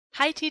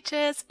Hi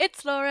teachers,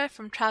 it's Laura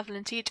from Travel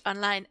and Teach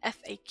Online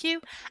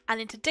FAQ,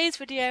 and in today's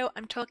video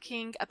I'm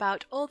talking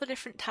about all the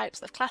different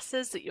types of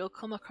classes that you'll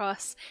come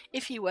across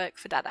if you work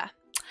for DaDa.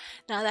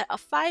 Now there are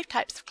 5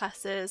 types of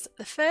classes.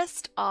 The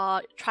first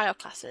are trial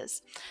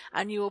classes,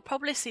 and you will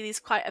probably see these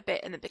quite a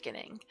bit in the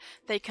beginning.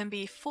 They can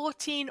be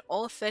 14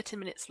 or 30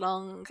 minutes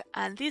long,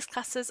 and these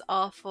classes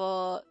are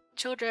for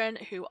children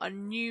who are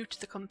new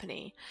to the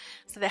company,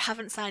 so they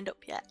haven't signed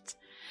up yet.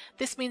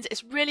 This means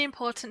it's really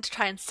important to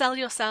try and sell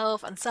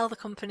yourself and sell the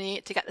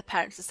company to get the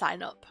parents to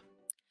sign up.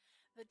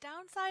 The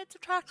downsides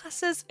of trial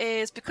classes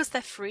is because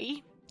they're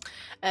free,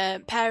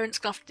 parents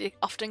can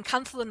often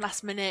cancel them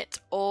last minute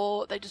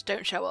or they just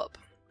don't show up.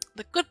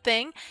 The good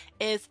thing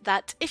is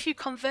that if you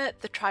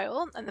convert the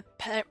trial and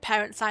the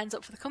parent signs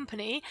up for the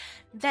company,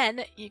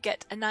 then you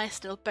get a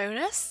nice little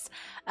bonus.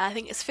 I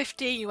think it's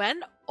 50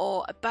 UN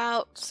or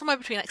about somewhere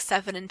between like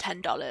 $7 and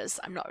 $10,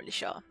 I'm not really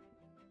sure.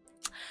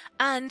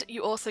 And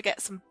you also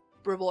get some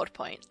reward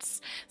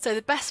points. So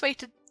the best way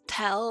to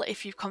tell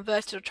if you've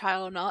converted a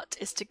trial or not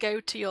is to go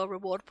to your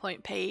reward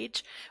point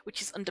page,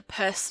 which is under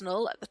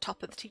personal at the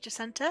top of the teacher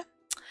centre.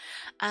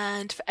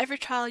 And for every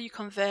trial you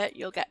convert,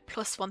 you'll get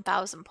plus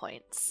 1,000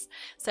 points.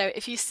 So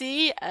if you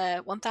see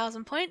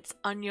 1,000 points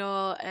on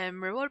your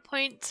reward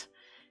point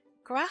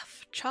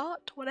graph,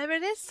 chart, whatever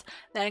it is,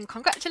 then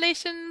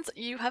congratulations,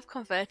 you have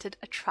converted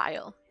a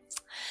trial.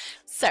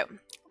 So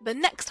the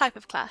next type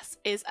of class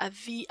is a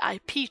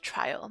VIP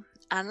trial,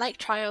 and like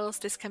trials,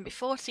 this can be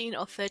 14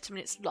 or 30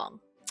 minutes long.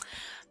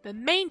 The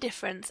main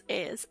difference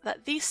is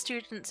that these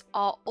students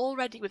are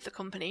already with the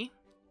company,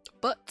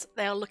 but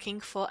they are looking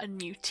for a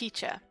new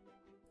teacher.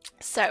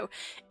 So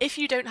if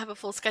you don't have a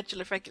full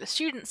schedule of regular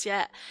students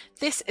yet,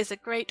 this is a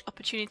great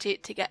opportunity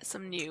to get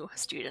some new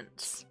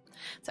students.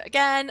 So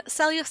again,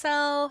 sell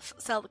yourself,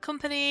 sell the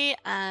company,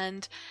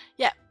 and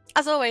yeah,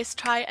 as always,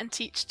 try and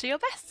teach to your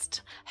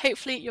best.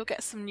 Hopefully you'll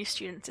get some new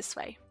students this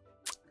way.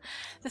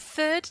 The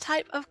third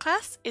type of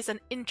class is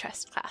an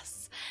interest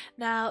class.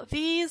 Now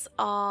these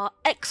are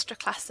extra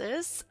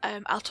classes.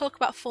 I'll talk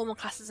about formal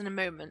classes in a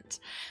moment.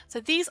 So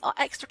these are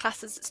extra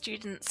classes that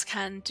students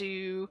can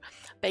do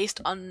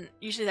based on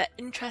usually their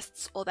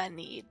interests or their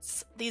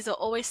needs. These are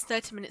always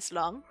 30 minutes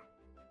long,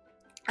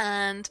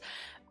 and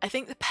I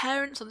think the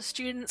parents or the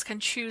students can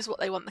choose what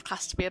they want the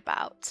class to be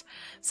about.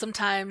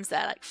 Sometimes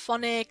they're like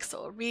phonics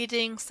or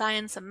reading,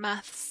 science and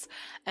maths.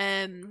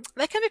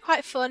 They can be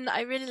quite fun.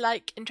 I really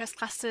like interest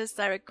classes.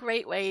 They're a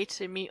great way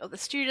to meet other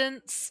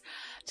students,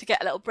 to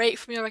get a little break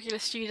from your regular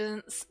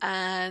students,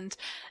 and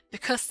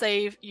because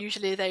they've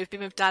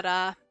been with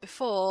DaDa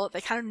before, they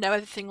kind of know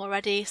everything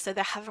already, so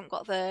they haven't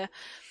got the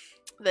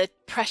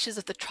pressures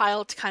of the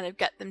trial to kind of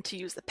get them to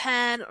use the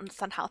pen,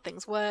 understand how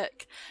things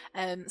work.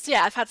 So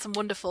yeah, I've had some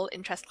wonderful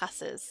interest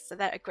classes, so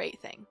they're a great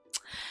thing.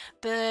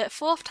 The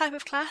fourth type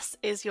of class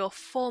is your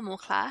formal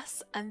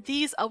class, and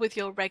these are with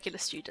your regular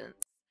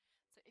students.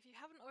 So if you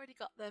haven't already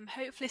got them,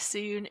 hopefully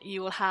soon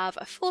you will have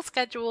a full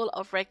schedule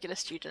of regular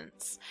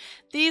students.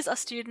 These are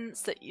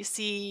students that you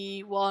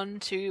see 1,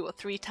 2 or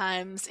 3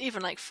 times,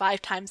 even like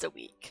 5 times a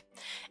week.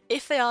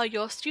 If they are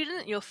your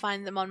student, you'll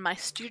find them on my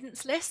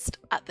students list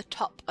at the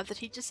top of the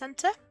teacher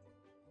centre.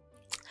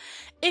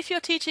 If you're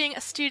teaching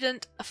a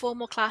student a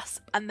formal class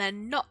and they're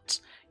not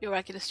your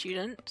regular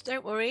student,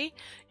 don't worry,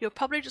 you're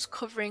probably just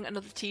covering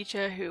another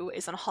teacher who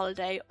is on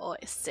holiday or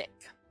is sick.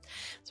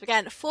 So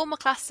again, formal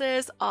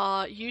classes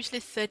are usually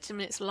 30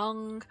 minutes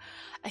long.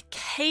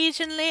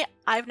 Occasionally,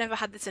 I've never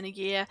had this in a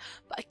year,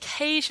 but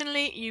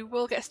occasionally you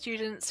will get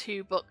students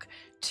who book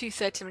 2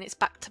 30 minutes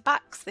back to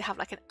back, so they have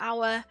like an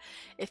hour.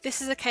 If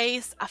this is the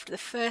case, after the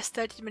first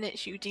 30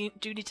 minutes you do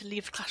need to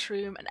leave the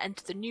classroom and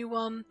enter the new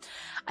one.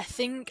 I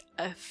think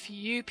a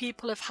few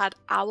people have had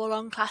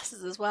hour-long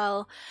classes as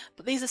well,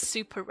 but these are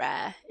super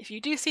rare. If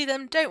you do see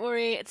them, don't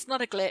worry, it's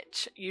not a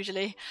glitch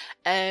usually.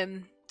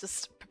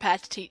 Just prepare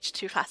to teach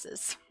 2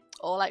 classes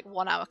or like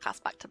 1 hour class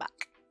back to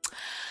back.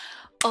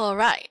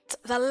 Alright,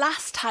 the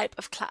last type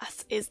of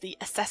class is the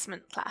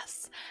assessment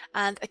class,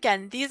 and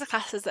again these are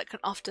classes that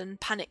can often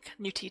panic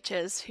new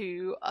teachers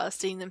who are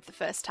seeing them for the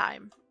first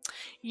time.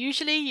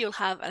 Usually you'll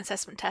have an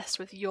assessment test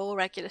with your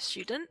regular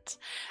student,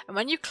 and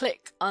when you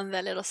click on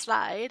their little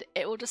slide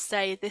it will just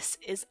say this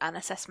is an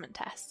assessment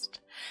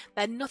test.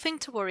 They're nothing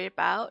to worry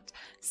about,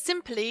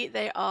 simply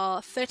they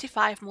are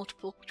 35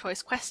 multiple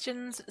choice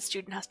questions that the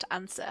student has to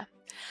answer.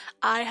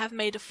 I have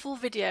made a full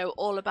video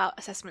all about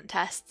assessment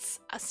tests,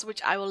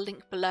 which I will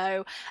link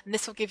below, and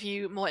this will give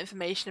you more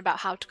information about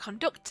how to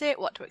conduct it,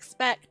 what to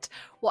expect,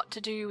 what to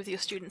do with your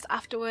students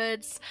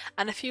afterwards,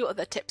 and a few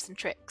other tips and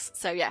tricks.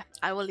 So yeah,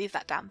 I will leave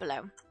that down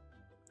below.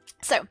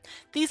 So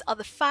these are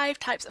the 5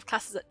 types of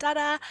classes at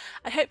DaDa.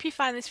 I hope you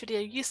find this video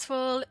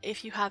useful.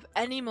 If you have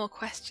any more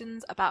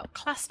questions about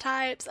class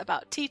types,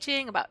 about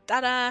teaching, about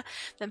DaDa,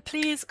 then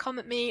please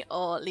comment me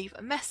or leave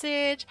a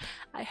message.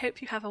 I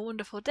hope you have a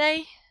wonderful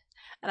day,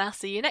 and I'll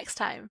see you next time.